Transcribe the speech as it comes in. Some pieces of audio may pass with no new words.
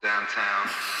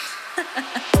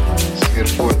Skid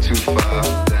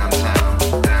 425 downtown,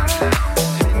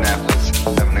 Indianapolis,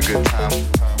 having a good time.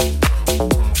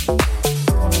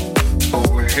 What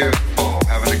we're here for,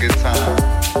 having a good time.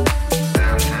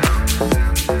 Downtown,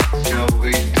 you know what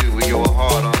we do, we go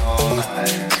hard on all night.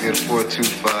 Skid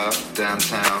 425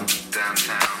 downtown,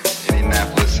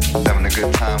 Indianapolis, having a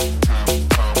good time.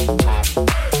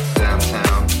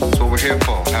 Downtown, that's what we're here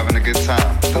for, having a good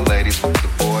time. The ladies with the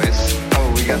boys.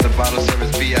 Oh, we got the bottle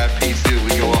service VIPs too.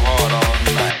 We go hard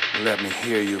all night. Let me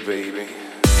hear you, baby.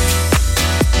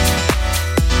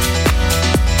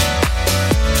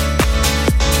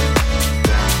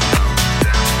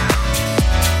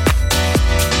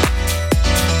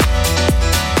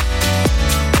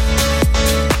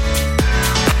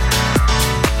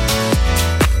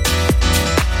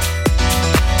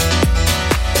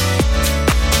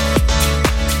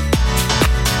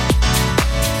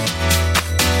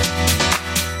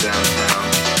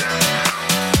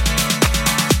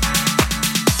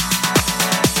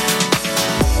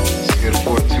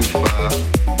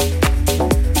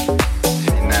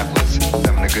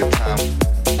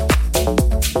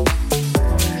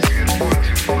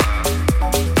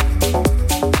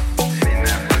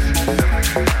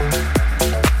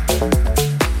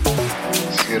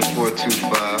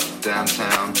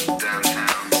 Downtown,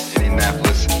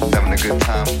 Indianapolis, having a good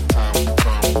time.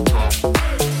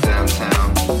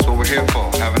 Downtown, that's what we're here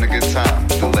for, having a good time.